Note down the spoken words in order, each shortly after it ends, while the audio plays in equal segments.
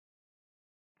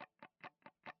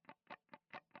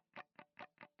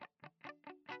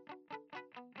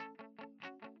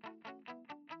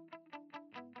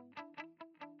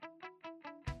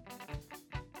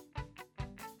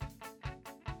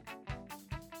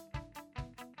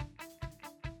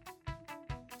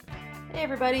Hey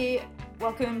everybody,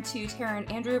 welcome to Tara and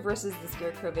Andrew versus the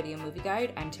Scarecrow Video Movie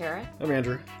Guide. I'm Tara. I'm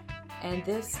Andrew. And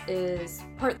this is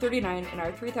part 39 in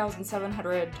our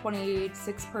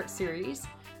 3,726-part series,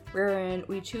 wherein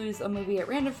we choose a movie at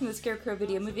random from the Scarecrow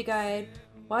Video Movie Guide,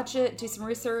 watch it, do some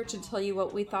research, and tell you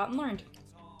what we thought and learned.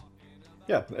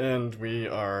 Yeah, and we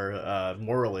are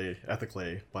morally,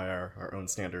 ethically, by our own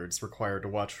standards, required to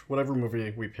watch whatever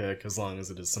movie we pick as long as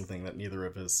it is something that neither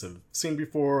of us have seen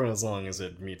before and as long as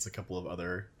it meets a couple of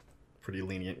other pretty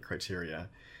lenient criteria.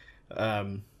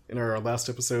 In our last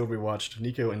episode, we watched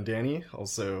Nico and Danny,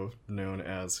 also known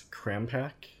as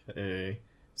Crampack, a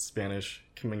Spanish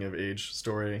coming-of-age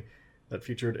story that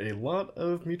featured a lot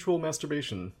of mutual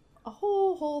masturbation. A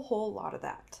whole lot of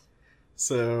that.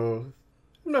 So,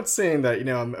 I'm not saying that,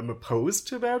 I'm opposed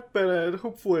to that, but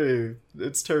hopefully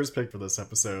it's Tara's pick for this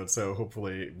episode, so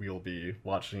hopefully we'll be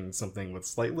watching something with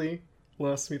slightly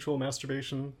less mutual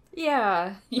masturbation.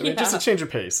 Yeah. I mean, just a change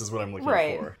of pace is what I'm looking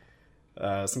Right. for.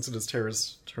 Since it is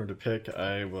Tara's turn to pick,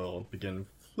 I will begin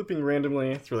flipping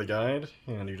randomly through the guide,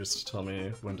 and you just tell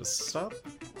me when to stop.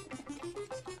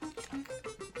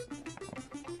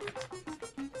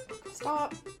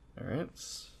 Stop. Alright.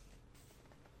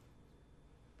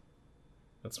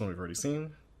 That's one we've already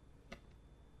seen.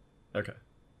 Okay.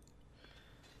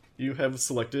 You have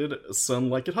selected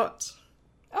Some Like It Hot.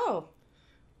 Oh.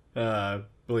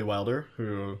 Billy Wilder,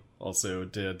 who also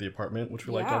did The Apartment, which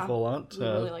we liked Yeah. awful lot. We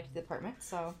really liked The Apartment,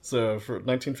 so... So, for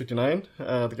 1959,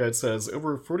 the guide says,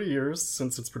 over 40 years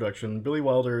since its production, Billy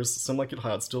Wilder's Some Like It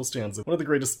Hot still stands as one of the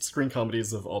greatest screen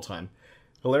comedies of all time.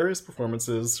 Hilarious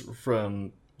performances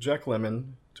from Jack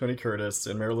Lemmon, Tony Curtis,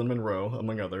 and Marilyn Monroe,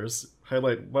 among others,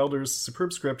 highlight Wilder's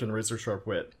superb script and razor-sharp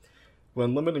wit.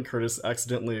 When Lemmon and Curtis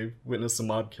accidentally witness a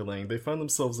mob killing, they find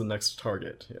themselves the next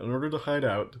target. In order to hide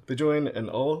out, they join an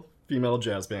all-female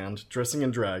jazz band, dressing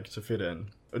in drag to fit in.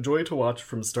 A joy to watch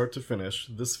from start to finish,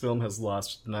 this film has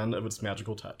lost none of its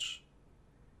magical touch.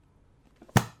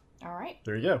 Alright.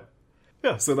 There you go.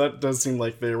 Yeah, so that does seem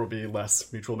like there will be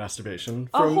less mutual masturbation.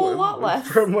 A whole lot less.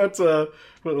 From what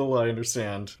little I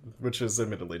understand, which is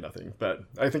admittedly nothing. But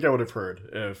I think I would have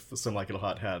heard if Some Like It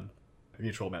Hot had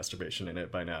mutual masturbation in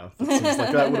it by now. It seems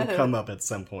like that would have come up at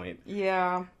some point.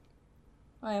 Yeah.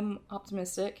 I'm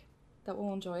optimistic that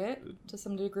we'll enjoy it to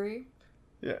some degree.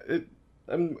 Yeah,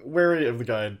 I'm wary of the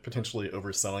guide potentially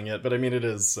overselling it, but I mean, it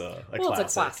is a classic.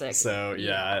 It's a classic. So,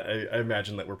 yeah. I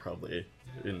imagine that we're probably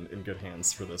in good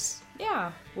hands for this.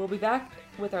 Yeah, we'll be back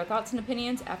with our thoughts and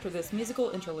opinions after this musical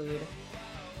interlude.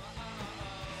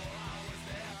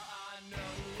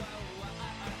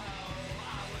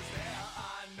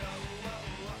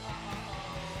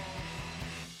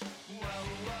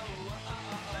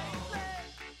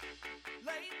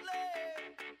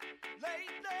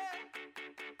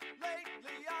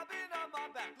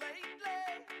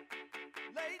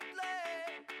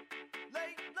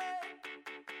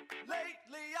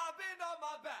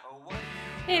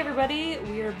 Hey everybody,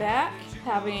 we are back,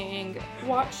 having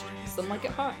watched Some Like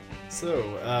It Hot.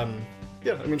 So,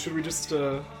 yeah, I mean, should we just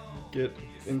get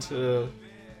into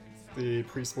the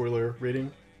pre-spoiler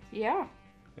rating? Yeah.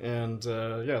 And,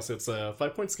 yeah, so it's a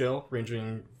 5-point scale,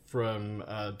 ranging from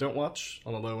don't watch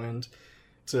on the low end,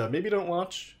 to maybe don't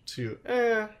watch, to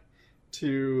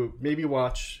maybe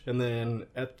watch, and then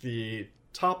at the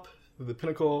top, the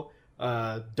pinnacle,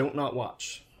 don't not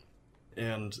watch.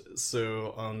 And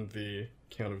so on the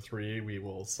count of 3, we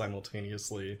will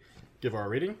simultaneously give our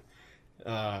rating.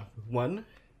 1.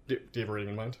 Do you have a rating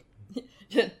in mind?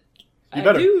 You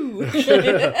better. do.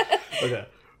 Okay.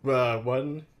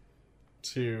 1,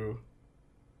 2,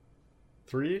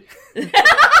 3.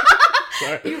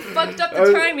 Sorry. You fucked up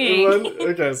the timing.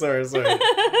 Okay, sorry.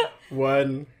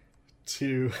 1,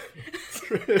 2,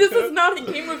 3. This is not a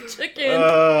game of chicken.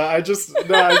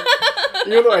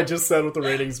 Even though I just said what the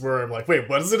ratings were, I'm like, wait,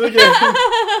 what is it again?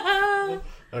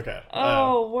 Okay.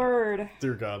 Oh, word.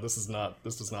 Dear God, this does not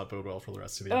bode well for the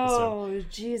rest of the episode. Oh,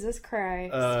 Jesus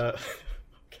Christ.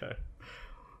 Okay.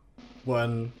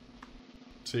 1,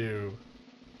 2,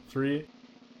 3.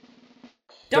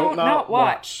 Don't not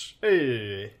watch.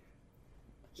 Hey.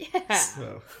 Yeah.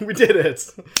 So, we did it.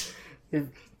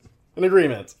 An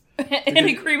agreement. An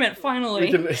agreement,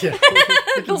 finally. We can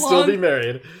still be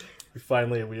married.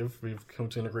 We've come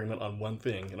to an agreement on one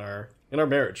thing in our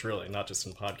marriage, really, not just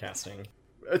in podcasting.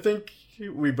 I think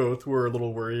we both were a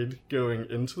little worried going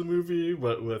into the movie,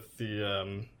 what with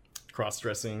the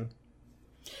cross-dressing.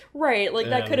 Right, like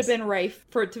that could have been rife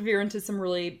for it to veer into some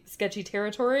really sketchy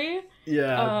territory.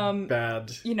 Yeah,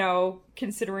 bad.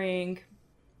 Considering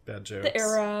bad jokes. The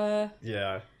era.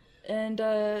 Yeah.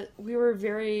 And we were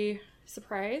very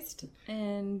surprised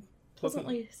and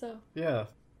Pleasantly so. Yeah.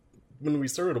 When we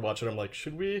started to watch it, I'm like,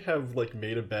 should we have like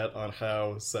made a bet on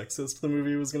how sexist the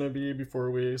movie was going to be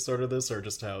before we started this, or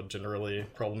just how generally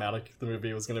problematic the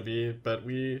movie was going to be? But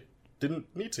we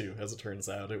didn't need to, as it turns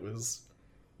out. It was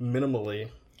minimally.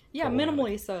 Yeah,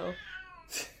 minimally so.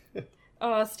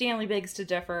 Stanley begs to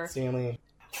differ. Stanley.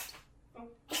 Oh,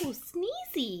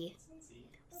 sneezy.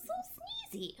 So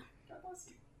sneezy.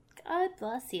 God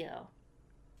bless you.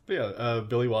 But yeah,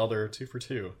 Billy Wilder, 2 for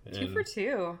 2. 2 for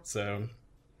 2. So,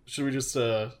 should we just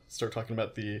start talking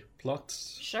about the plot?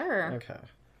 Sure. Okay.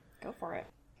 Go for it.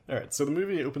 Alright, so the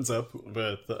movie opens up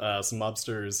with some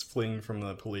mobsters fleeing from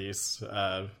the police.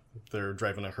 They're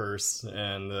driving a hearse,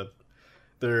 and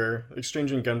they're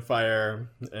exchanging gunfire,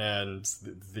 and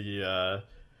the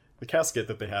casket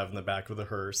that they have in the back of the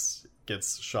hearse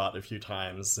gets shot a few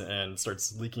times and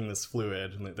starts leaking this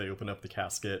fluid, and they open up the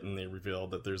casket and they reveal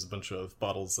that there's a bunch of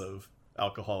bottles of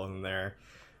alcohol in there.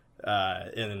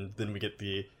 And then we get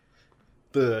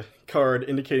the card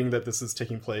indicating that this is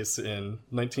taking place in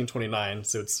 1929,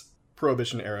 so it's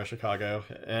Prohibition-era Chicago,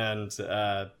 and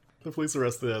the police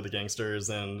arrest the gangsters,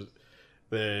 and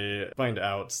they find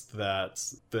out that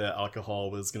the alcohol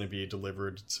was going to be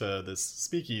delivered to this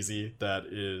speakeasy that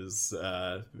is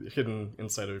hidden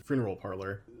inside a funeral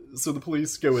parlor. So the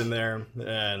police go in there,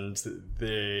 and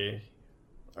they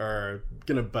are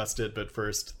gonna bust it, but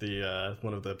first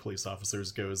one of the police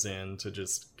officers goes in to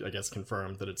just, I guess,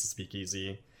 confirm that it's a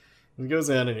speakeasy. And he goes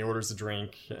in and he orders a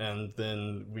drink, and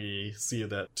then we see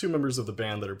that 2 members of the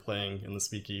band that are playing in the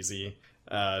speakeasy,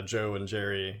 Joe and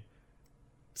Jerry,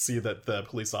 see that the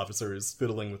police officer is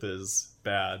fiddling with his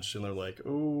badge, and they're like,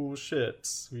 oh shit,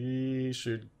 we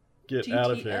should get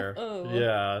out of here.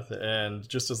 Yeah, and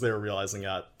just as they were realizing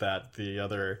that the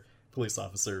other police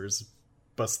officers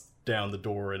bust down the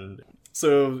door, and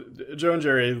so Joe and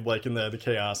Jerry, like in the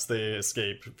chaos, they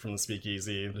escape from the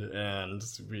speakeasy, and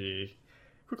we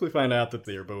quickly find out that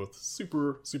they are both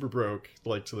super broke,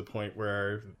 like to the point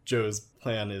where Joe's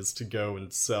plan is to go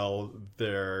and sell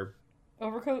their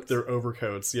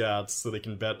overcoats, yeah, so they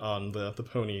can bet on the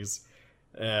ponies.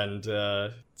 And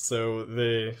so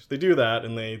they do that,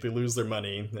 and they lose their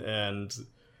money, and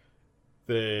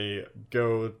they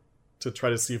go to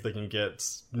try to see if they can get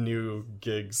new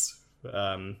gigs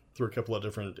through a couple of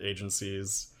different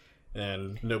agencies,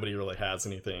 and nobody really has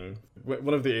anything.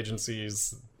 One of the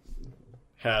agencies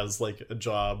has like a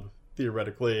job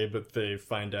theoretically, but they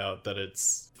find out that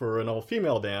it's for an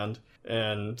all-female band,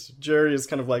 and Jerry is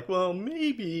kind of like, well,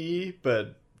 maybe,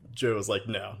 but Joe is like,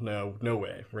 no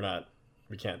way,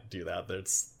 we can't do that.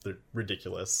 They're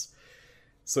ridiculous.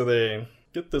 So they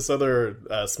get this other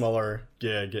smaller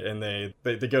gig, and they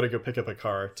go pick up a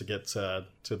car to get to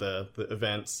the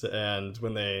event, and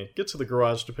when they get to the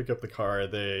garage to pick up the car,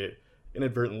 they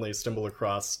inadvertently stumble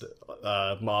across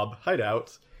a mob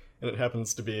hideout, and it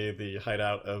happens to be the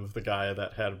hideout of the guy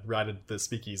that had ratted the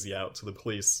speakeasy out to the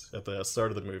police at the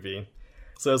start of the movie.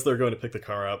 So as they're going to pick the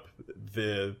car up,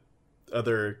 the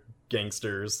other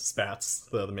gangsters, Spats,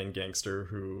 the main gangster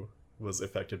who was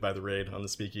affected by the raid on the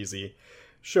speakeasy,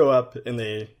 show up, and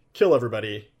they kill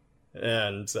everybody,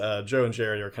 and Joe and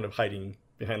Jerry are kind of hiding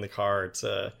behind the car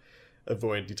to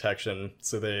avoid detection,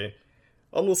 so they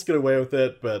almost get away with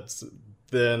it, but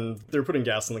then they're putting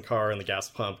gas in the car, and the gas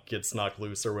pump gets knocked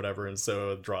loose or whatever, and so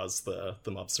it draws the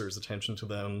mobsters' attention to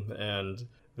them, and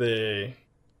they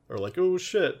are like, oh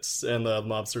shit, and the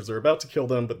mobsters are about to kill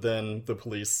them, but then the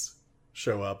police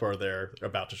show up, or they're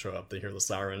about to show up. They hear the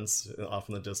sirens off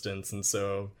in the distance, and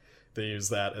so they use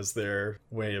that as their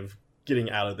way of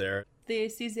getting out of there. They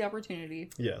seize the opportunity.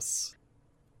 Yes.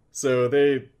 So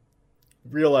they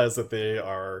realize that they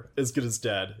are as good as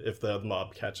dead if the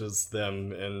mob catches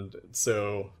them, and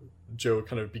so Joe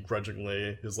kind of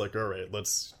begrudgingly is like, all right,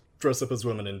 let's dress up as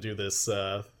women and do this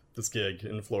gig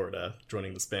in Florida,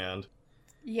 joining this band.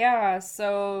 Yeah,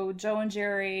 so Joe and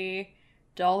Jerry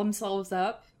doll themselves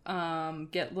up,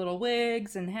 get little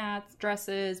wigs and hats,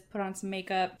 dresses, put on some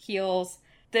makeup, heels.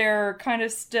 They're kind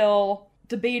of still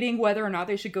debating whether or not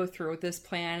they should go through with this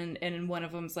plan, and one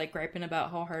of them's like griping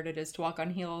about how hard it is to walk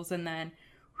on heels, and then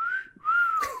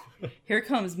here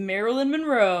comes Marilyn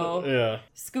Monroe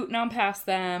scooting on past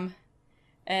them,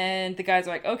 and the guys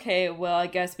are like, okay, well, I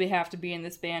guess we have to be in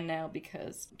this band now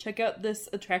because check out this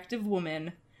attractive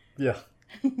woman. Yeah.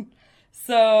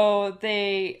 So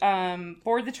they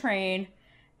board the train,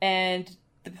 and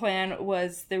the plan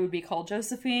was they would be called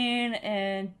Josephine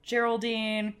and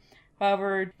Geraldine.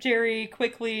 However, Jerry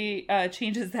quickly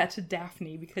changes that to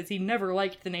Daphne because he never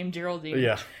liked the name Geraldine.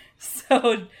 Yeah.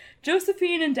 So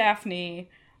Josephine and Daphne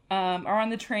are on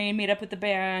the train, meet up with the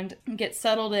band, and get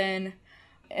settled in.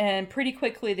 And pretty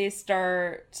quickly they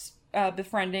start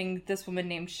befriending this woman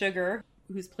named Sugar,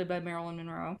 who's played by Marilyn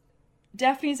Monroe.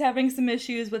 Daphne's having some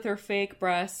issues with her fake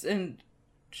breasts, and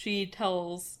she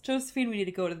tells Josephine we need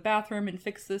to go to the bathroom and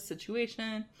fix this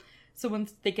situation. So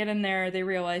once they get in there, they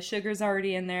realize Sugar's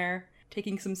already in there,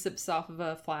 taking some sips off of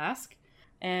a flask,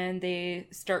 and they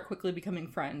start quickly becoming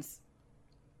friends.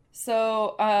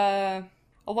 So a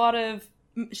lot of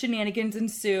shenanigans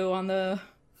ensue on the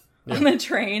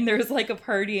train. There's like a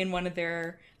party in one of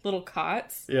their little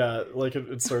cots. Yeah, like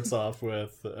it starts off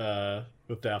with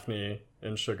Daphne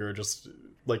and Sugar just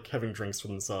like having drinks for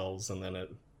themselves, and then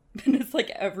it And it's like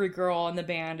every girl in the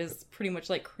band is pretty much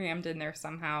like crammed in there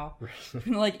somehow.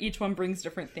 And like each one brings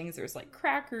different things. There's like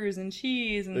crackers and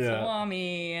cheese and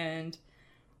salami and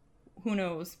who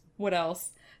knows what else.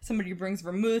 Somebody brings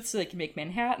vermouth so they can make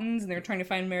Manhattans, and they're trying to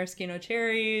find maraschino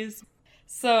cherries.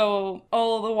 So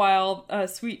all the while,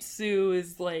 Sweet Sue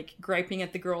is like griping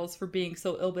at the girls for being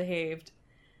so ill-behaved.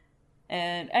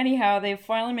 And anyhow, they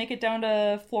finally make it down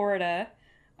to Florida,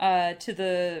 to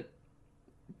the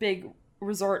big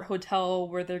resort hotel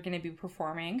where they're going to be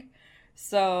performing.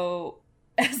 So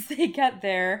as they get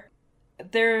there,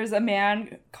 there's a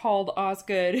man called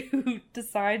Osgood who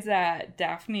decides that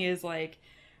Daphne is like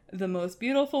the most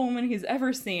beautiful woman he's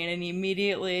ever seen, and he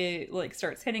immediately like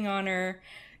starts hitting on her,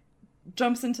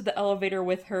 jumps into the elevator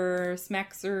with her,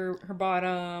 smacks her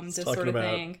bottom, this sort of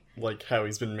thing. Like how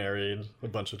he's been married a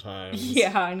bunch of times.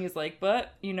 Yeah, and he's like,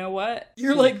 but you know what?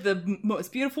 You're like the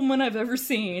most beautiful woman I've ever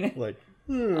seen. Like,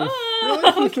 oh,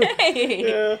 really? Okay.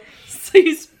 Yeah. So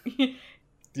he's...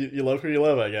 you love who you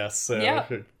love, I guess. So yeah.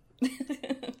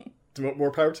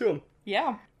 More power to him.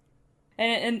 Yeah.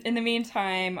 And in the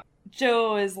meantime,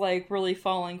 Joe is like really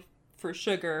falling for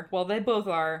Sugar. Well, they both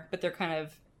are, but they're kind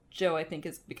of... Joe, I think,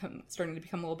 is starting to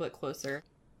become a little bit closer.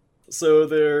 So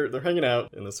they're hanging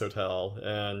out in this hotel,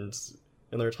 and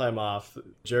in their time off,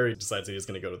 Jerry decides he's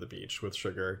going to go to the beach with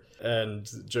Sugar. And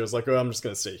Joe's like, oh, I'm just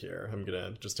going to stay here. I'm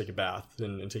going to just take a bath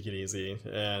and take it easy.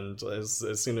 And as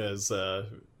soon as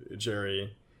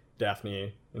Jerry,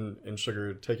 Daphne, and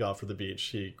Sugar take off for the beach,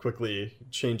 he quickly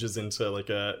changes into like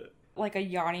a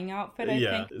yachting outfit, I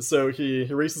think. So he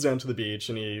races down to the beach,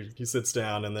 and he sits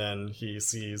down, and then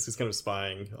he's kind of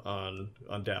spying on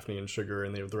Daphne and Sugar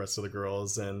and the rest of the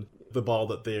girls, and the ball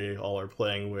that they all are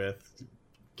playing with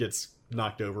gets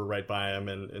knocked over right by him,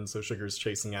 and so Sugar's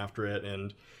chasing after it,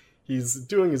 and he's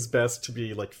doing his best to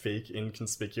be like fake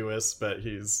inconspicuous, but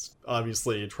he's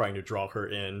obviously trying to draw her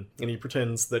in, and he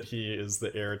pretends that he is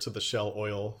the heir to the Shell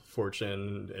oil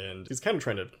fortune, and he's kind of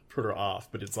trying to put her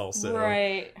off, but it's also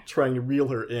trying to reel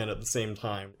her in at the same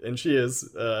time, and she is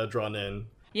drawn in.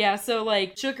 Yeah, so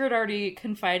like Sugar had already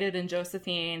confided in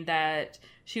Josephine that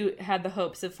she had the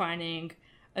hopes of finding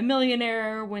a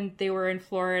millionaire when they were in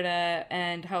Florida,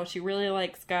 and how she really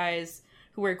likes guys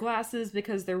who wear glasses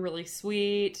because they're really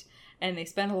sweet and they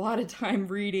spend a lot of time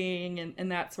reading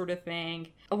and that sort of thing,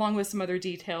 along with some other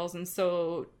details. And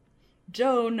so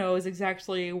Joe knows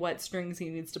exactly what strings he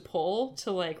needs to pull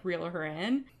to like reel her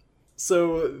in.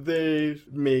 So they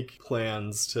make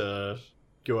plans to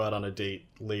go out on a date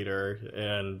later,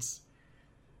 and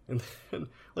then,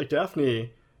 like,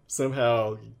 Daphne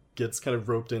somehow gets kind of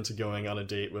roped into going on a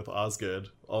date with Osgood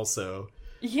also.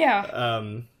 Yeah.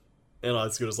 And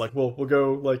Osgood is like, well, we'll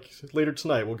go, like, later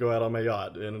tonight, we'll go out on my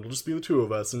yacht, and it'll just be the two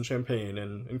of us, and champagne,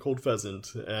 and cold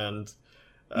pheasant, and...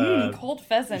 cold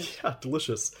pheasant. Yeah,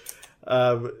 delicious.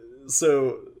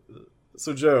 So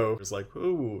Joe is like,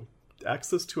 ooh,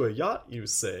 access to a yacht, you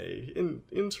say?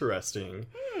 Interesting.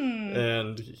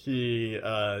 And he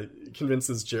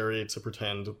convinces Jerry to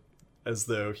pretend as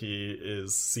though he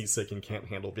is seasick and can't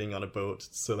handle being on a boat,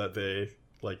 so that they...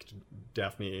 like,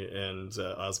 Daphne and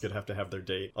Osgood have to have their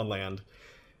date on land.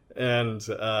 And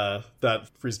that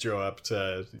frees Joe up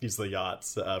to use the yacht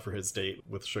for his date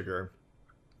with Sugar.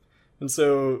 And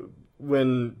so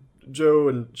when Joe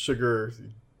and Sugar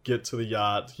get to the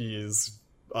yacht, he's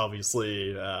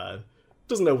obviously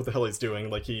doesn't know what the hell he's doing.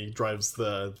 Like, he drives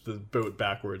the boat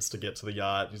backwards to get to the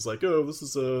yacht. He's like, oh, this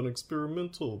is an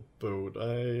experimental boat.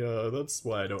 That's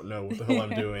why I don't know what the hell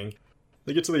I'm doing.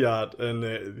 They get to the yacht,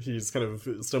 and he's kind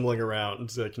of stumbling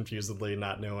around confusedly,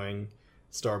 not knowing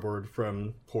starboard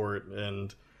from port,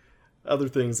 and other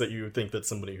things that you would think that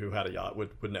somebody who had a yacht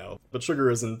would know. But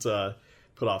Sugar isn't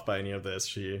put off by any of this.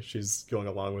 She's going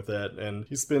along with it, and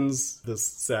he spins this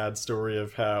sad story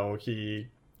of how he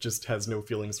just has no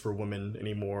feelings for women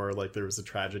anymore. Like, there was a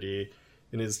tragedy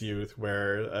in his youth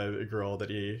where a girl that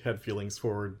he had feelings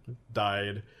for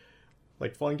died,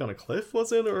 like, falling down a cliff,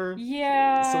 was it? Or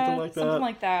yeah, something like that. Something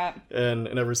like that. And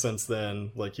ever since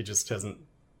then, like, he just hasn't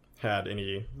had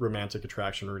any romantic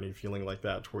attraction or any feeling like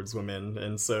that towards women,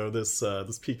 and so this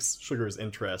piques Sugar's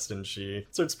interest, and she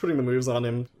starts putting the moves on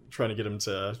him, trying to get him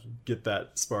to get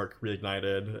that spark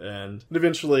reignited, and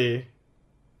eventually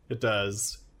it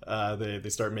does. They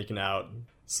start making out,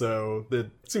 so it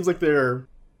seems like they're,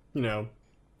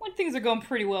 like things are going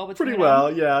pretty well between pretty them.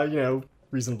 well, yeah,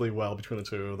 reasonably well between the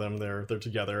two of them. They're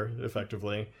together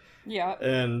effectively. Yeah.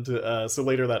 And so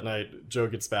later that night, Joe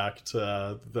gets back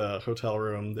to the hotel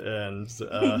room, and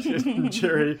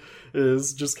Jerry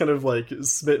is just kind of like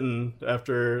smitten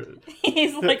after.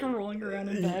 He's like rolling around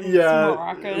in bed with Yeah, some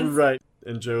maracas. right.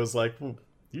 And Joe's like, "Well,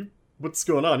 what's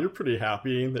going on? You're pretty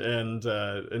happy." And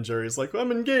Jerry's like, "Well,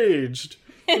 I'm engaged."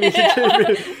 Osgood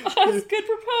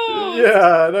proposed.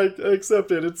 Yeah, and I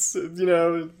accept it. It's, when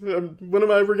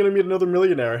am I ever going to meet another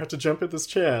millionaire? I have to jump at this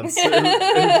chance. And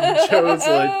Joe's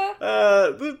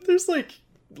like, there's like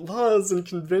laws and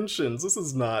conventions. This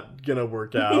is not going to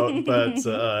work out.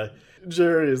 But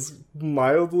Jerry is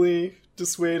mildly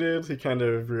dissuaded. He kind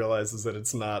of realizes that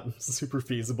it's not super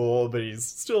feasible, but he's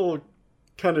still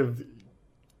kind of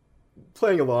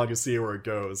playing along to see where it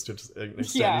goes. To an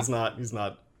extent, he's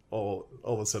not all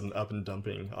of a sudden up and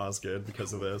dumping Osgood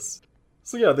because of this.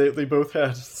 So yeah, they both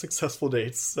had successful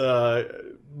dates,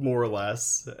 more or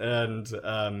less, and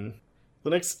the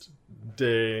next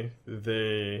day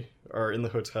they are in the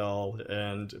hotel,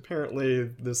 and apparently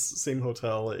this same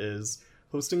hotel is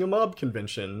hosting a mob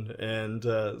convention, and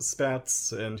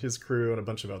Spats and his crew and a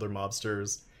bunch of other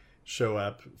mobsters show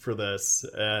up for this,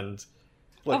 and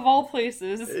like, of all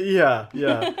places. Yeah.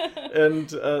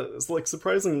 And it's like,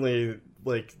 surprisingly,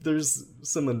 like, there's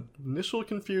some initial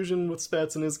confusion with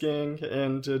Spats and his gang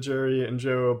and Jerry and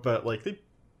Joe, but like they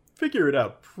figure it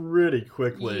out pretty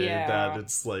quickly that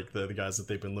it's like the guys that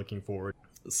they've been looking for.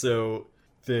 So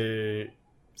they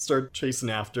start chasing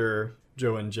after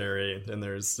Joe and Jerry, and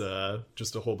there's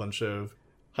just a whole bunch of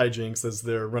hijinks as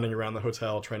they're running around the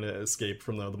hotel trying to escape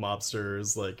from the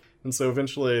mobsters, like. And so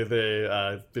eventually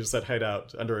they decide to hide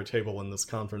out under a table in this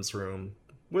conference room,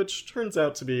 which turns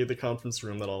out to be the conference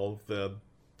room that all of the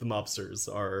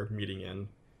mobsters are meeting in.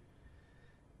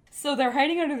 So they're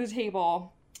hiding under the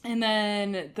table, and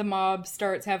then the mob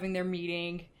starts having their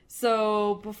meeting.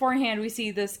 So beforehand, we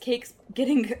see this cake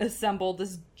getting assembled,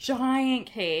 this giant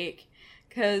cake,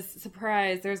 because,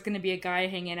 surprise, there's going to be a guy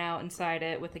hanging out inside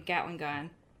it with a Gatling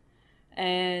gun.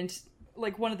 And,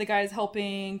 like, one of the guys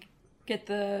helping get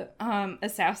the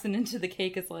assassin into the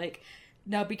cake is like,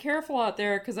 now be careful out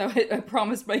there, because I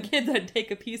promised my kids I'd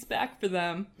take a piece back for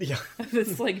them. Yeah.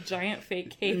 This, like, giant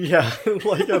fake cake. Yeah,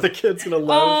 like how the kid's gonna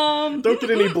love. Don't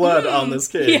get any blood on this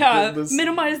cake. Yeah,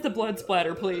 minimize the blood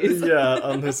splatter, please. Yeah,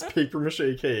 on this paper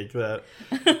mache cake that,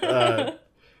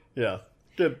 yeah,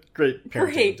 great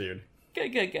parenting, dude.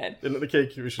 Good. And the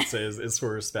cake, we should say, is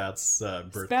for Spats'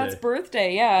 birthday. Spats'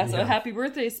 birthday, yeah. So happy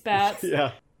birthday, Spats.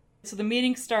 Yeah. So the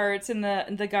meeting starts, and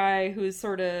the guy who's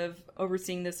sort of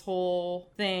overseeing this whole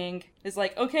thing is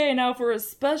like, okay, now for a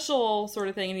special sort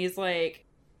of thing, and he's like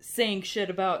saying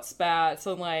shit about Spats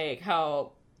and like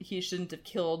how he shouldn't have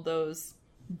killed those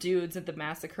dudes at the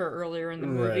massacre earlier in the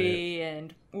movie,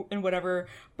 and whatever.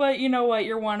 But you know what?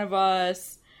 You're one of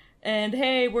us. And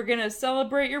hey, we're gonna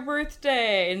celebrate your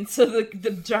birthday. And so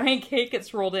the giant cake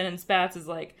gets rolled in, and Spats is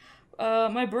like,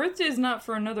 my birthday's not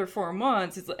for another 4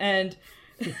 months. And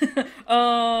what's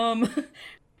 4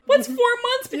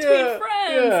 months between friends?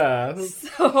 Yeah.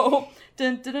 So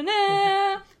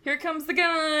here comes the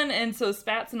gun. And so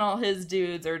Spats and all his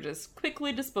dudes are just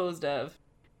quickly disposed of.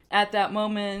 At that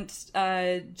moment,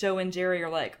 Joe and Jerry are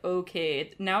like,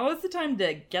 okay, now is the time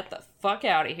to get the fuck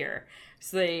out of here.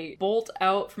 So they bolt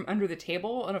out from under the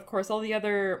table, and of course all the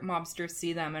other mobsters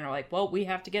see them and are like, well, we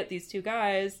have to get these two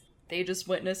guys. They just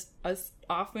witnessed us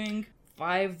offing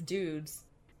 5 dudes.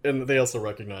 And they also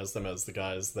recognize them as the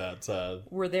guys that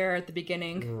were there at the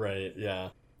beginning. Right, yeah.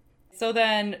 So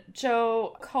then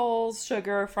Joe calls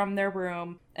Sugar from their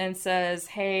room and says,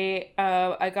 hey,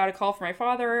 I got a call from my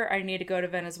father. I need to go to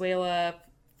Venezuela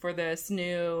for this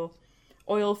new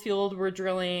oil field we're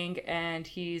drilling, and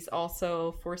he's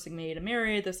also forcing me to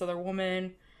marry this other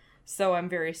woman. So I'm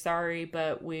very sorry,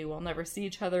 but we will never see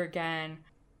each other again.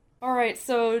 Alright,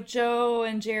 so Joe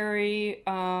and Jerry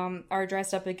are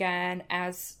dressed up again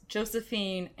as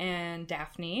Josephine and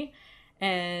Daphne,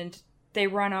 and they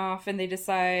run off and they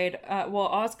decide, well,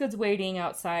 Osgood's waiting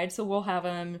outside, so we'll have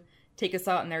him take us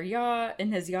out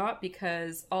in his yacht,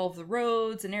 because all of the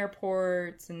roads and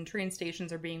airports and train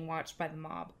stations are being watched by the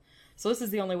mob. So this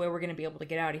is the only way we're going to be able to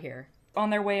get out of here.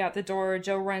 On their way out the door,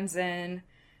 Joe runs in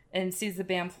and sees the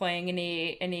band playing, and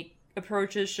he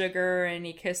approaches Sugar and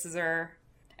he kisses her.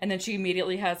 And then she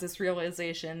immediately has this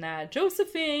realization that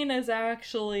Josephine is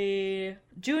actually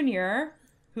Junior,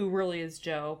 who really is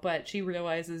Joe, but she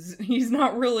realizes he's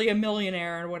not really a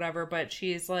millionaire or whatever, but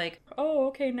she's like, oh,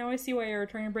 okay, now I see why you're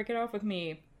trying to break it off with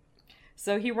me.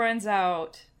 So he runs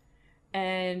out,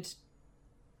 and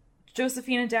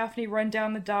Josephine and Daphne run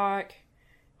down the dock,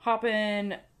 hop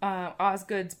in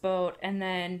Osgood's boat, and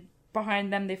then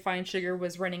behind them they find Sugar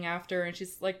was running after, and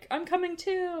she's like, I'm coming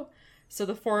too! So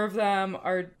the four of them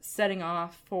are setting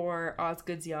off for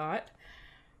Osgood's yacht.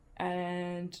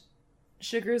 And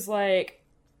Sugar's like,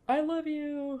 I love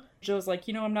you. Joe's like,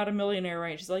 I'm not a millionaire,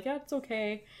 right? She's like, yeah, it's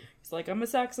okay. He's like, I'm a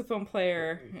saxophone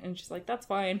player. And she's like, that's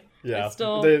fine. Yeah. It's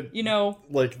still,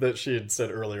 Like that she had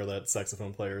said earlier that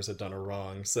saxophone players had done her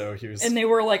wrong, so he was... And they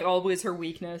were, like, always her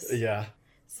weakness. Yeah.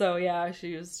 So, yeah,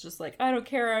 she was just like, I don't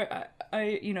care.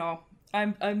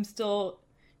 I'm still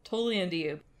totally into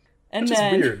you. And Which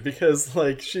then, is weird, because,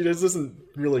 like, she doesn't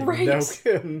really know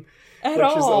him. At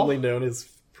all. She's only known his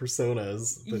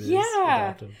personas that he's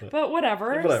adopted. But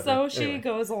whatever. So she anyway.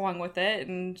 goes along with it,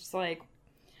 and just like,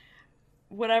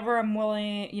 whatever, I'm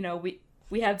willing,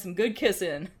 we had some good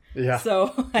kissing. Yeah.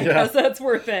 So I guess that's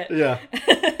worth it. Yeah.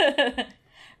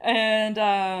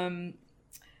 And,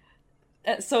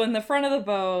 so in the front of the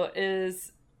boat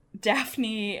is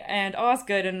Daphne and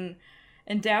Osgood,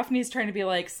 and Daphne's trying to be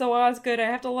like, so Osgood, I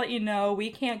have to let you know,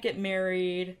 we can't get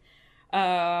married.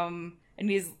 And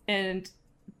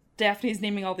Daphne's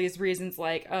naming all these reasons,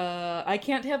 like, I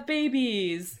can't have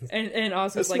babies. And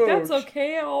Osgood's like, that's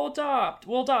okay, we'll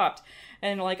adopt.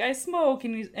 And like, I smoke,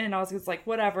 and Osgood's like,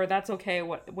 whatever, that's okay,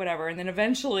 whatever. And then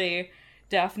eventually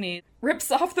Daphne rips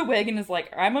off the wig and is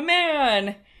like, I'm a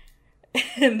man.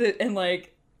 And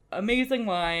like, amazing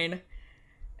line.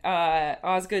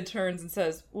 Osgood turns and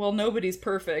says, well, nobody's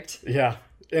perfect. Yeah.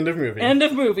 End of movie.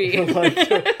 Like,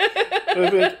 I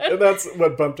think, and that's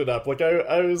what bumped it up. Like,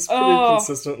 I was pretty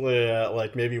consistently at,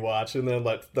 like, maybe watch, and then,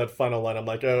 like, that final line, I'm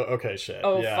like, oh, okay, shit.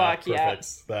 Oh, yeah, fuck,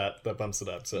 perfect. Yeah. That bumps it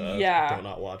up to don't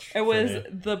not watch. It was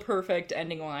the perfect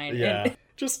ending line. Yeah.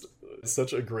 Just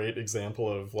such a great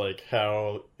example of, like,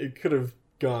 how it could have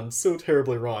gone so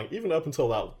terribly wrong. Even up until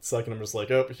that second, I'm just like,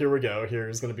 oh, here we go.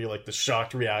 Here's going to be, like, the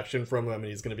shocked reaction from him, and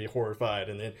he's going to be horrified.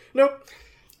 And then, nope.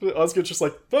 Osgood's just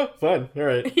like, oh, fine, all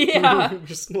right. Yeah.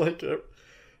 Just like, all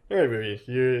right,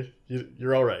 baby,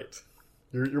 you're all right.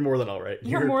 You're more than all right.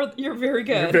 You're very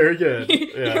good. You're very good.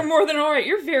 Yeah. You're more than all right.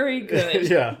 You're very good.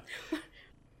 Yeah.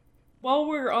 While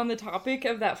we're on the topic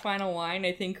of that final line,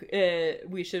 I think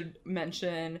we should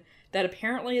mention that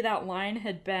apparently that line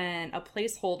had been a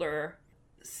placeholder.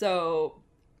 So,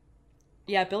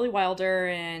 yeah, Billy Wilder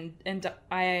and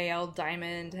IAL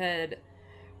Diamond had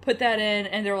put that in,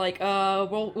 and they're like,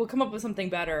 we'll come up with something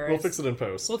better. We'll fix it in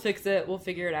post. We'll fix it. We'll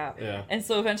figure it out. Yeah. And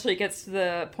so eventually it gets to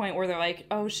the point where they're like,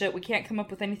 oh shit, we can't come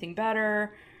up with anything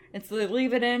better. And so they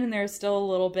leave it in, and they're still a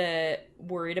little bit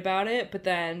worried about it. But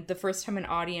then the first time an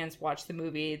audience watched the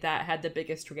movie, that had the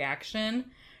biggest reaction.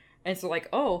 And so like,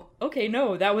 oh, okay,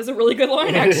 no, that was a really good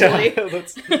line, actually.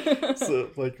 Yeah,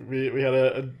 so, like, we had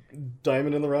a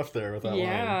diamond in the rough there with that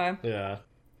line. Yeah.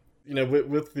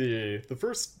 With the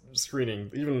first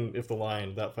screening, even if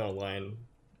that final line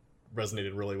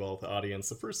resonated really well with the audience,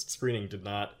 the first screening did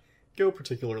not go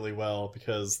particularly well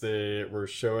because they were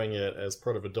showing it as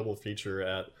part of a double feature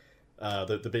at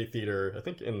the Bay Theater, I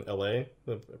think in LA,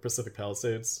 the Pacific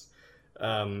Palisades.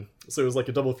 So it was like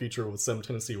a double feature with some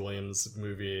Tennessee Williams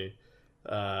movie,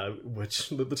 which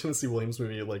the Tennessee Williams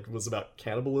movie like was about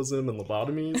cannibalism and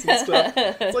lobotomies and stuff.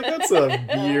 It's like, that's a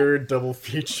weird double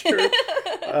feature.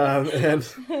 And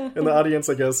the audience,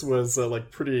 I guess, was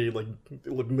like pretty like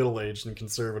middle-aged and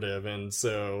conservative, and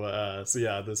so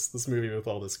yeah, this movie with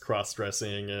all this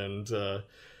cross-dressing and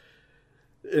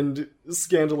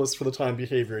scandalous for the time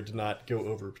behavior did not go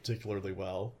over particularly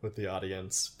well with the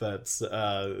audience. But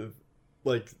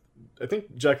like, I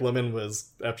think Jack Lemmon was,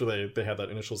 after they had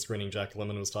that initial screening, Jack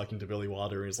Lemmon was talking to Billy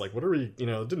Wilder, and he's like, what are we,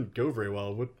 it didn't go very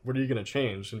well, what are you going to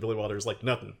change? And Billy Wilder's like,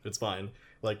 nothing, it's fine.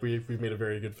 Like, we've made a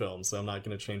very good film, so I'm not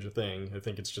going to change a thing. I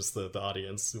think it's just the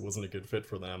audience. It wasn't a good fit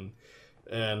for them.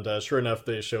 And sure enough,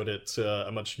 they showed it to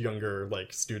a much younger,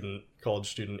 like, college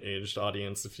student-aged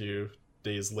audience a few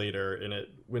days later, and it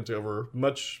went over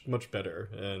much, much better.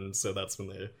 And so that's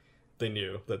when they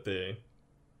knew that they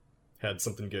had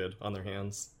something good on their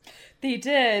hands. They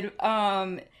did.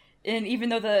 And even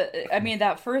though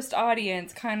that first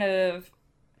audience kind of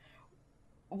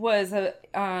was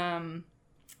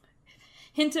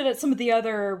hinted at some of the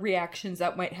other reactions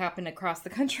that might happen across the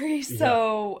country.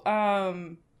 So,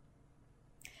 the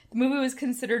movie was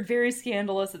considered very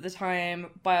scandalous at the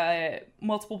time by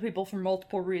multiple people for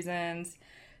multiple reasons.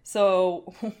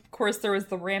 So, of course, there was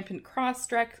the rampant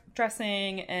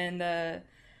cross-dressing and the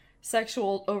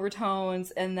sexual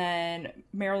overtones, and then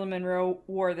Marilyn Monroe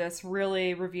wore this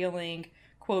really revealing,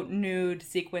 quote, nude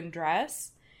sequin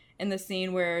dress in the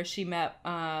scene where she met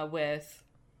with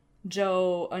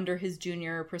Joe under his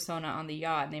junior persona on the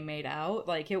yacht, and they made out.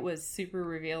 Like, it was super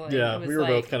revealing. Yeah, it was we were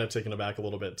both kind of taken aback a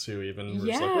little bit, too, even. We're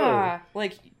just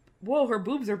like, whoa, her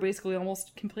boobs are basically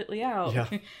almost completely out. Yeah.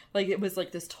 Like, it was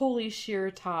like this totally sheer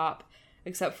top,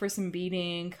 except for some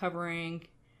beading covering,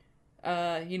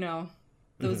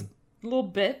 those little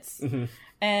bits. Mm-hmm.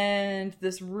 And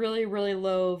this really, really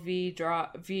low V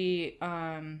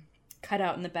cut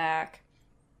out in the back.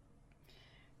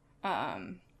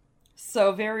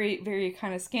 So very, very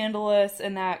kind of scandalous,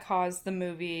 and that caused the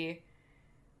movie,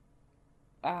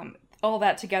 all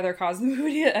that together caused the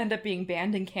movie to end up being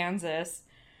banned in Kansas.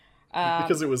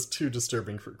 Because it was too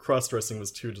disturbing cross-dressing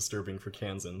was too disturbing for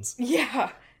Kansans.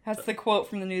 Yeah, that's the quote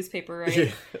from the newspaper,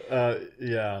 right?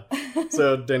 Yeah.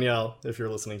 So Danielle, if you're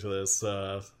listening to this,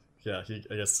 I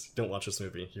guess don't watch this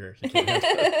movie. You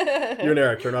and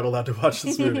Eric are not allowed to watch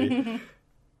this movie.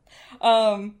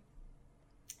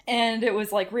 And it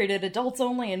was like rated adults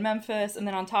only in Memphis, and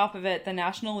then on top of it, the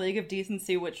National League of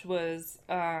Decency, which was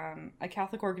a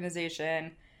Catholic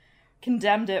organization,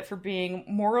 condemned it for being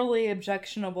morally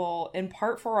objectionable in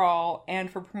part for all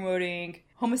and for promoting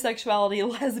homosexuality,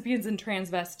 lesbians, and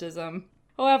transvestism.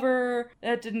 However,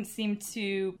 that didn't seem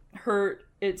to hurt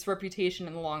its reputation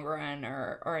in the long run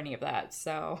or any of that,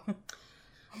 so...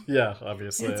 Yeah,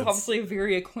 obviously. It's obviously a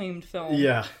very acclaimed film.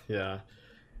 Yeah.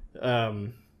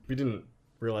 We didn't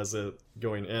realize it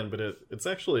going in, but it's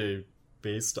actually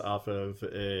based off of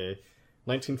a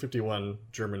 1951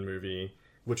 German movie,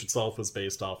 which itself was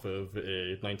based off of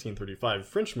a 1935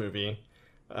 French movie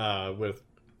with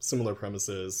similar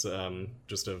premises,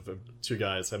 just of two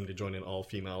guys having to join an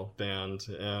all-female band.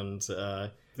 And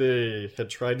they had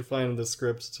tried to find the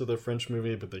script to the French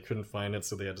movie, but they couldn't find it,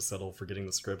 so they had to settle for getting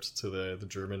the script to the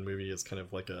German movie as kind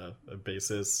of like a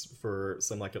basis for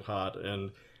Some Like It Hot.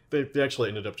 And they actually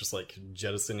ended up just like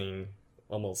jettisoning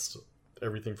almost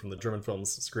everything from the German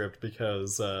film's script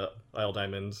because Isle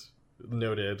Diamond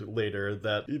noted later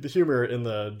that the humor in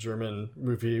the German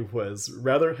movie was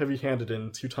rather heavy-handed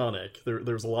and Teutonic. There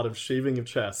was a lot of shaving of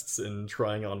chests and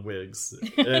trying on wigs.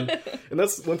 And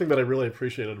that's one thing that I really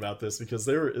appreciated about this, because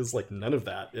there is like none of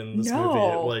that in this movie.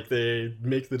 Like, they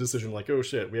make the decision like, oh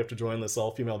shit, we have to join this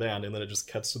all-female band, and then it just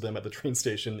cuts to them at the train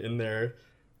station in their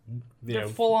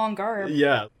full-on garb.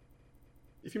 Yeah.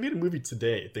 If you made a movie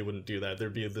today, they wouldn't do that.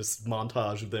 There'd be this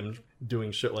montage of them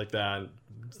doing shit like that.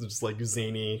 Just like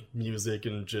zany music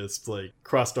and just like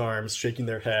crossed arms, shaking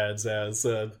their heads as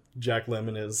Jack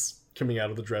Lemmon is coming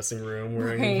out of the dressing room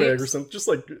wearing a wig or something. Just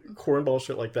like cornball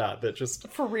shit like that. But just...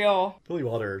 For real. Billy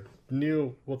Wilder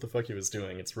knew what the fuck he was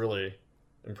doing. It's really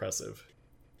impressive.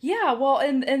 Yeah, well,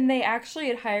 and they actually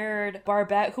had hired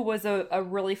Barbette, who was a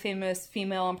really famous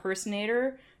female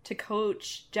impersonator, to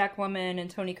coach Jack Lemmon and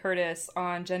Tony Curtis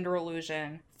on gender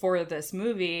illusion for this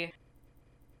movie.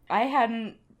 I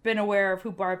hadn't been aware of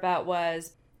who Barbette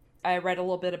was. I read a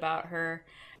little bit about her.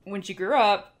 When she grew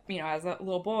up, as a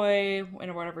little boy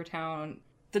in whatever town,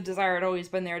 the desire had always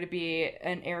been there to be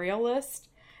an aerialist.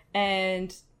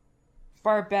 And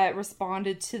Barbette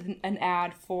responded to an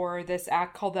ad for this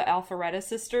act called the Alpharetta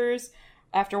Sisters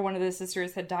after one of the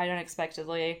sisters had died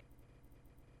unexpectedly.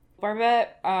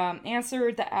 Barbette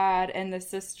answered the ad, and the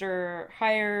sister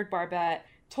hired Barbette,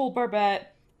 told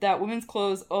Barbette that women's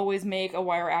clothes always make a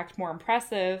wire act more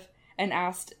impressive, and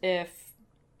asked if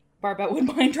Barbette would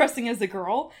mind dressing as a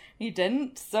girl. He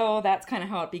didn't, so that's kind of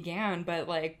how it began. But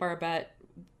like, Barbette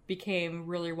became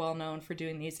really well known for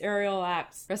doing these aerial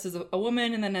acts, dressed as a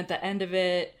woman, and then at the end of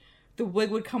it, the wig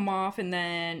would come off, and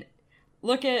then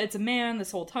it's a man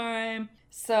this whole time.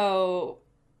 So,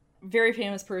 very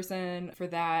famous person for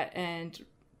that, and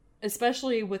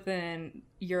especially within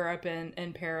Europe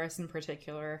and Paris in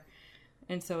particular.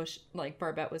 And so, like,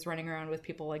 Barbette was running around with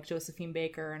people like Josephine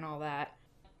Baker and all that.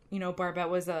 Barbette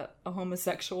was a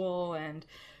homosexual, and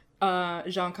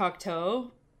Jean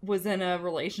Cocteau was in a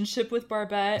relationship with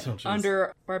Barbette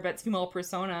under Barbette's female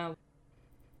persona.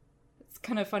 It's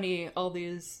kind of funny, all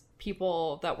these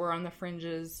people that were on the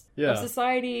fringes of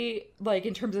society, like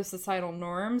in terms of societal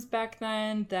norms back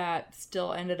then, that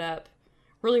still ended up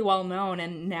really well known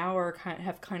and now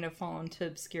have kind of fallen to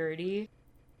obscurity.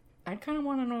 I kind of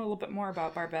want to know a little bit more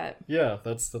about Barbette. Yeah,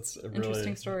 that's a really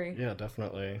interesting story. Yeah,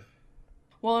 definitely.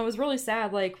 Well, it was really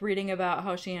sad, like, reading about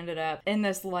how she ended up in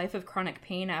this life of chronic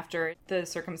pain after. The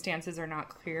circumstances are not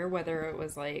clear, whether it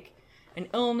was, like, an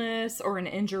illness or an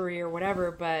injury or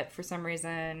whatever, but for some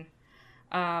reason,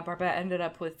 Barbette ended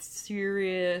up with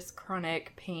serious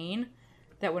chronic pain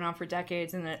that went on for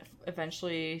decades, and then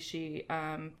eventually she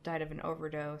died of an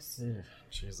overdose.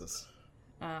 Jesus.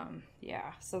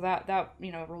 Yeah, so that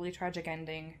really tragic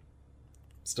ending.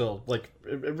 Still, like,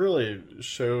 it really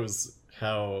shows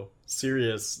how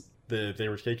serious they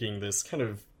were taking this kind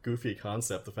of goofy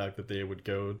concept, the fact that they would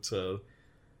go to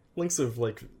lengths of,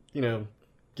 like,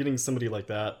 getting somebody like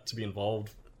that to be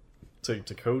involved to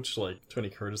coach, like, Tony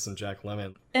Curtis and Jack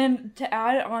Lemmon. And to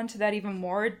add on to that even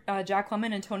more, Jack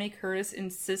Lemmon and Tony Curtis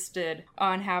insisted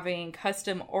on having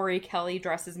custom Ori Kelly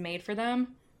dresses made for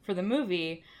them for the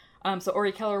movie. So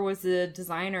Ori Keller was the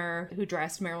designer who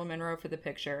dressed Marilyn Monroe for the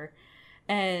picture.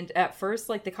 And at first,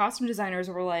 like, the costume designers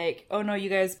were like, oh no, you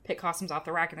guys pick costumes off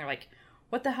the rack. And they're like,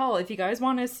 what the hell? If you guys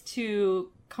want us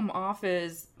to come off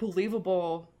as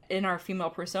believable in our female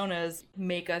personas,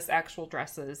 make us actual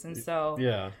dresses. And so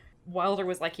Wilder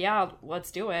was like, yeah,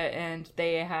 let's do it. And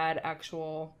they had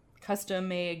actual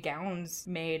custom-made gowns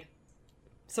made.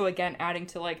 So again, adding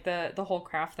to, like, the whole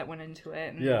craft that went into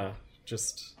it. And yeah,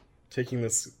 just taking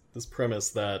this premise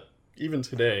that even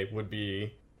today would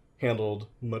be handled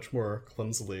much more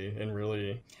clumsily and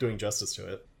really doing justice to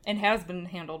it. And has been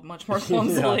handled much more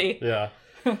clumsily. yeah.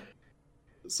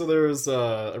 So there's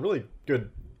a really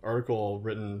good article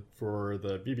written for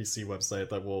the BBC website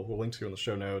that we'll link to in the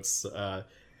show notes.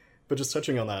 But just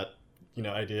touching on that,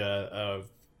 idea of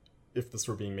if this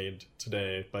were being made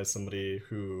today by somebody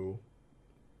who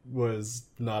was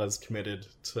not as committed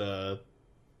to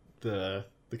the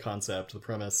concept, the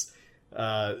premise,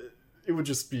 it would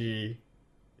just be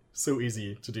so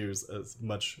easy to do a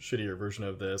much shittier version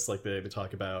of this. Like they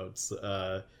talk about,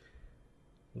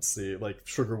 let's see, like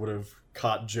Sugar would have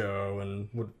caught Joe and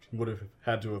would have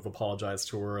had to have apologized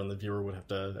to her, and the viewer would have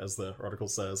to, as the article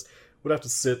says, would have to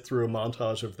sit through a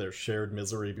montage of their shared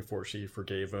misery before she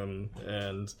forgave him,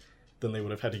 and then they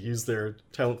would have had to use their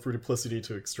talent for duplicity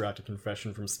to extract a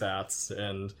confession from Spatz,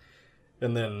 and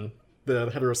then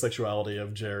the heterosexuality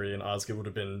of Jerry and Osgood would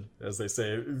have been, as they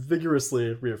say,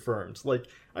 vigorously reaffirmed. Like,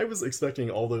 I was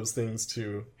expecting all those things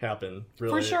to happen,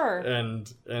 really. For sure.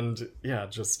 And yeah,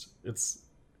 just, it's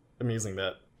amazing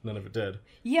that none of it did.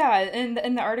 Yeah,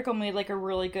 and the article made, like, a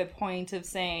really good point of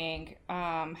saying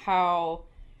how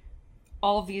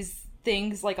all of these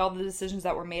things, like, all the decisions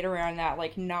that were made around that,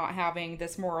 like, not having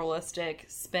this moralistic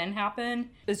spin happen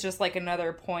is just, like,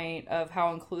 another point of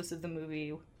how inclusive the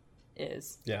movie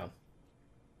is. Yeah.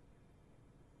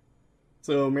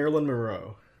 So, Marilyn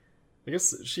Monroe. I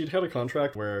guess she'd had a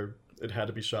contract where it had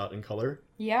to be shot in color.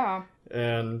 Yeah.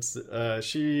 And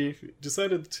she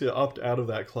decided to opt out of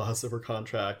that clause of her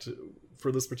contract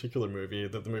for this particular movie,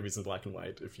 that the movie's in black and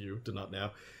white, if you did not know.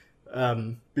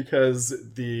 Because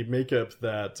the makeup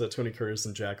that Tony Curtis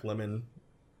and Jack Lemmon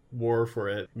wore for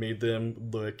it made them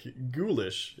look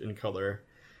ghoulish in color.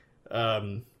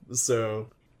 And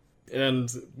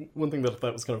one thing that I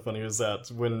thought was kind of funny is that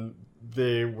when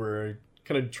they were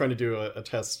kind of trying to do a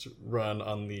test run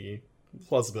on the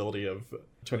plausibility of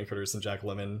Tony Curtis and Jack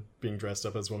Lemmon being dressed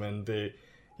up as women,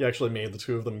 he actually made the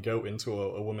two of them go into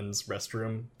a woman's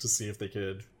restroom to see if they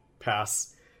could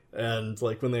pass. And,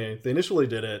 like, when they initially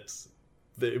did it,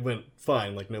 it went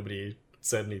fine. Like, nobody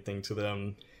said anything to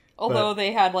them. Although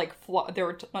they had, like,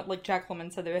 like Jack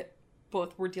Lemmon said, they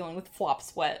both were dealing with flop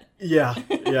sweat. Yeah.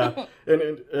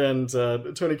 and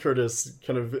Tony Curtis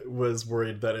kind of was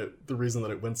worried that the reason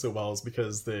that it went so well is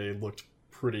because they looked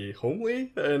pretty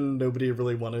homely, and nobody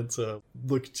really wanted to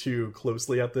look too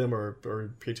closely at them or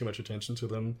pay too much attention to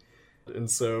them. And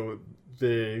so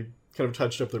they kind of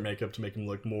touched up their makeup to make them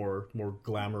look more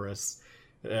glamorous,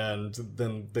 and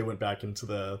then they went back into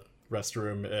the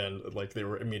restroom and, like, they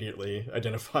were immediately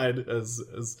identified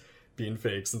as being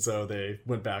fakes, and so they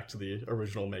went back to the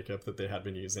original makeup that they had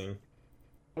been using.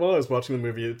 While I was watching the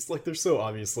movie, it's like they're so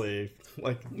obviously,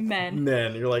 like, men.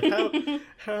 You're like,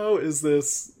 how is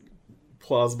this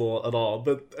plausible at all?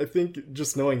 But I think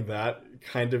just knowing that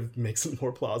kind of makes it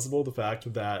more plausible, the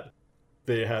fact that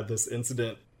they had this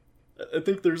incident. I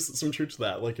think there's some truth to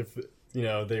that. Like, if,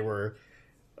 they were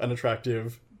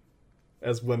unattractive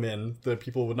as women, the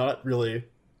people would not really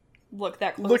look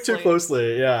too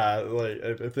closely. Yeah, like,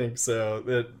 I think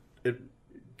so. It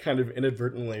kind of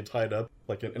inadvertently tied up,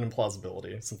 like, an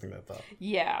implausibility, something like that.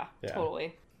 Yeah,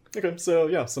 totally. Okay, so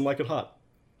yeah, some like it hot.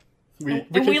 We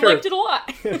liked it a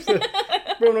lot.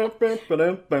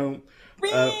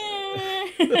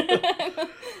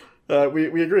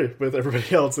 We agree with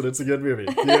everybody else that it's a good movie.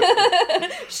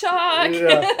 Shock!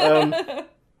 Yeah.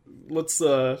 Let's,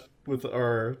 with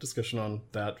our discussion on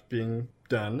that being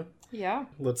done,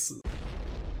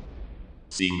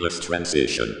 Seamless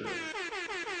transition.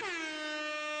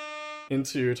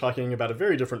 into talking about a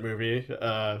very different movie,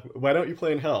 Why Don't You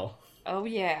Play in Hell? Oh,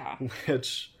 yeah.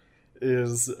 Which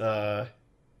is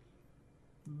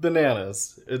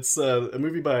bananas. It's a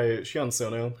movie by Shion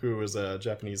Sono, who is a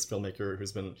Japanese filmmaker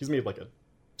he's made like a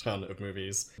ton of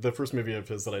movies. The first movie of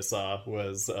his that I saw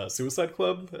was Suicide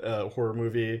Club, a horror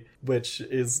movie, which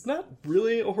is not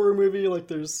really a horror movie. Like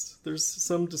there's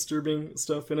some disturbing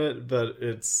stuff in it, but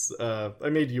it's I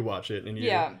made you watch it, and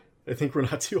I think we're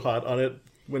not too hot on it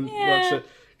when you watch it,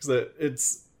 because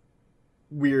it's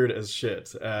weird as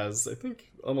shit, as I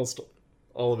think almost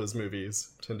all of his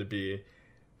movies tend to be.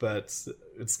 But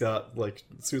it's got, like,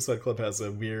 Suicide Club has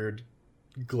a weird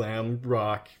glam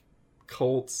rock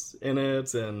cult in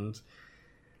it, and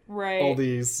all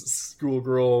these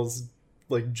schoolgirls,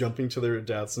 like, jumping to their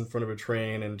deaths in front of a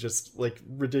train, and just, like,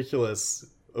 ridiculous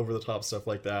over-the-top stuff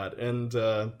like that. And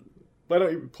Why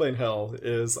Don't You Play in Hell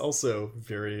is also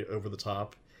very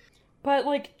over-the-top. But,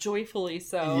 like, joyfully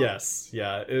so. Yes,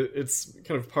 yeah. It's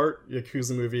kind of part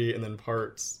Yakuza movie, and then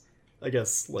part, I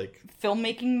guess, like...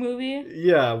 filmmaking movie?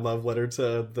 Yeah, love letter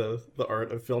to the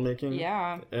art of filmmaking.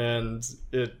 Yeah. And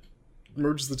it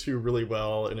merges the two really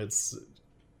well, and it's...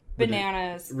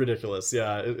 bananas. Ridiculous,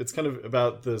 yeah. It's kind of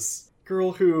about this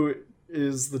girl who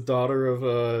is the daughter of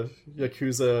a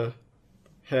Yakuza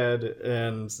head,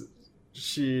 and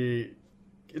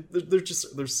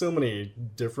there's so many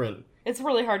different... It's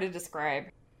really hard to describe.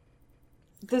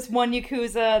 This one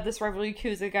Yakuza, this rival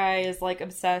Yakuza guy is, like,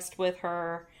 obsessed with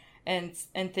her and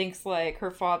thinks, like,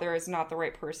 her father is not the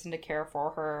right person to care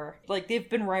for her. Like, they've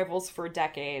been rivals for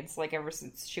decades, like, ever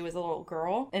since she was a little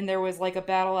girl. And there was, like, a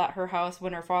battle at her house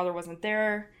when her father wasn't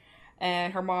there,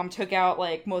 and her mom took out,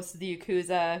 like, most of the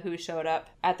Yakuza who showed up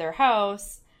at their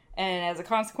house, and as a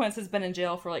consequence has been in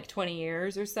jail for, like, 20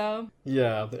 years or so.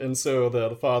 Yeah, and so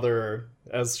the father,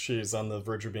 as she's on the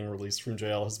verge of being released from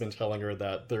jail, has been telling her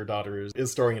that their daughter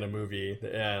is starring in a movie,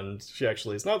 and she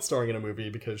actually is not starring in a movie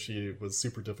because she was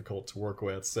super difficult to work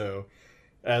with. So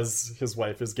as his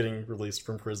wife is getting released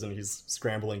from prison, he's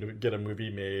scrambling to get a movie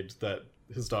made that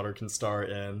his daughter can star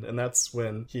in, and that's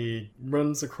when he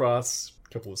runs across...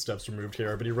 couple of steps removed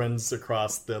here, but he runs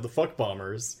across the Fuck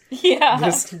Bombers. Yeah.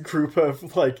 This group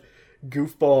of, like,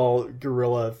 goofball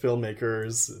guerrilla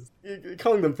filmmakers.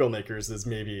 Calling them filmmakers is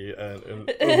maybe an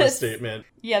overstatement.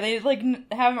 Yeah, they, like,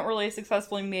 haven't really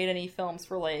successfully made any films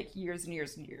for, like, years and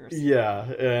years and years. Yeah,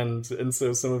 and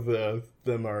so some of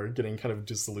them are getting kind of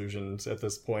disillusioned at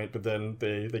this point, but then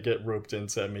they get roped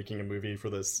into making a movie for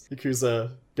this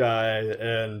Yakuza guy,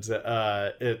 and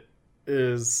it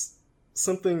is...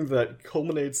 something that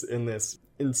culminates in this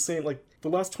insane, like, the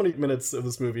last 20 minutes of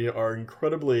this movie are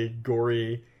incredibly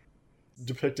gory,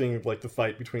 depicting, like, the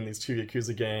fight between these two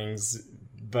Yakuza gangs,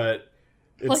 but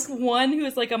it's... like, one who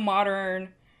is, like, a modern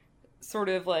sort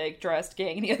of, like, dressed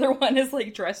gang, and the other one is,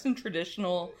 like, dressed in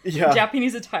traditional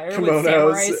Japanese attire with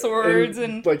samurai swords,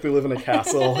 and... like, they live in a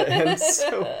castle, and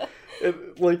so,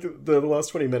 like, the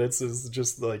last 20 minutes is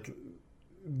just, like...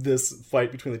 this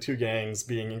fight between the two gangs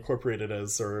being incorporated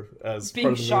as being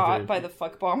part of the shot movie. By the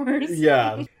Fuck Bombers.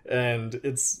 Yeah, and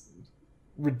it's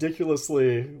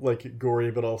ridiculously, like,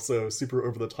 gory, but also super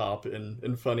over the top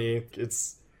and funny.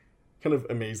 It's kind of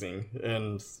amazing,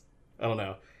 and I don't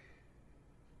know.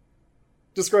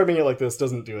 Describing it like this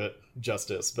doesn't do it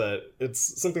justice, but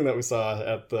it's something that we saw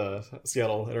at the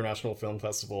Seattle International Film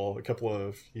Festival a couple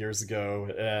of years ago,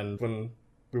 and when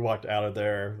we walked out of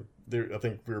there, I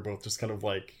think we were both just kind of,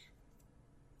 like...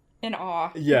 in awe.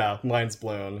 Yeah, minds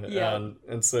blown. Yeah.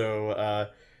 And so,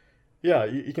 yeah,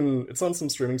 you can... it's on some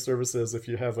streaming services. If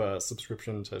you have a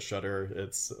subscription to Shudder,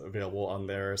 it's available on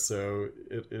there. So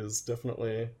it is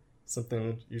definitely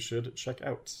something you should check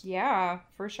out. Yeah,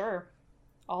 for sure.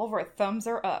 All of our thumbs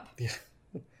are up. Yeah.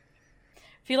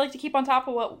 If you'd like to keep on top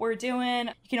of what we're doing,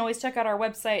 you can always check out our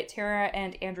website,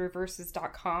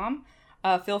 taraandandrewversus.com.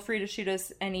 Feel free to shoot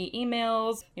us any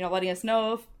emails, letting us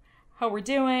know how we're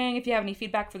doing, if you have any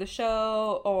feedback for the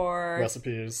show, or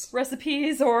recipes,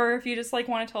 or if you just, like,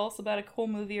 want to tell us about a cool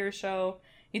movie or show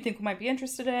you think we might be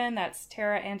interested in. That's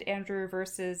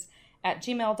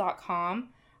taraandandrewversus@gmail.com.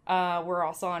 We're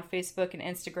also on Facebook and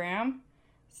Instagram.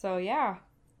 So, yeah,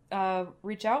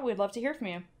 reach out. We'd love to hear from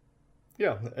you.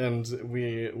 Yeah, and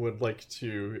we would like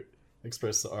to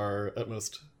express our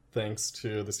utmost thanks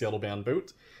to the Seattle band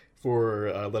Boat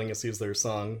for letting us use their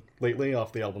song Lately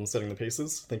off the album Setting the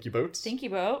Paces. Thank you, Boat. Thank you,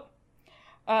 Boat.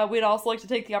 We'd also like to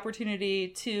take the opportunity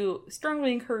to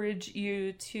strongly encourage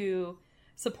you to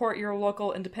support your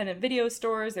local independent video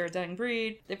stores. They're a dying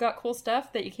breed. They've got cool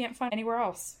stuff that you can't find anywhere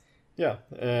else. Yeah,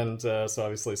 and so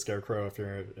obviously Scarecrow, if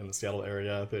you're in the Seattle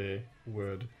area, they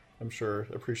would, I'm sure,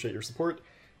 appreciate your support.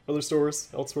 other stores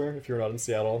elsewhere if you're not in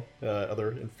Seattle,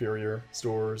 other inferior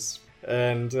stores.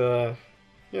 And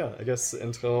yeah, I guess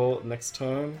until next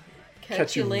time,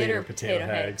 Catch you later, potato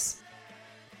hags.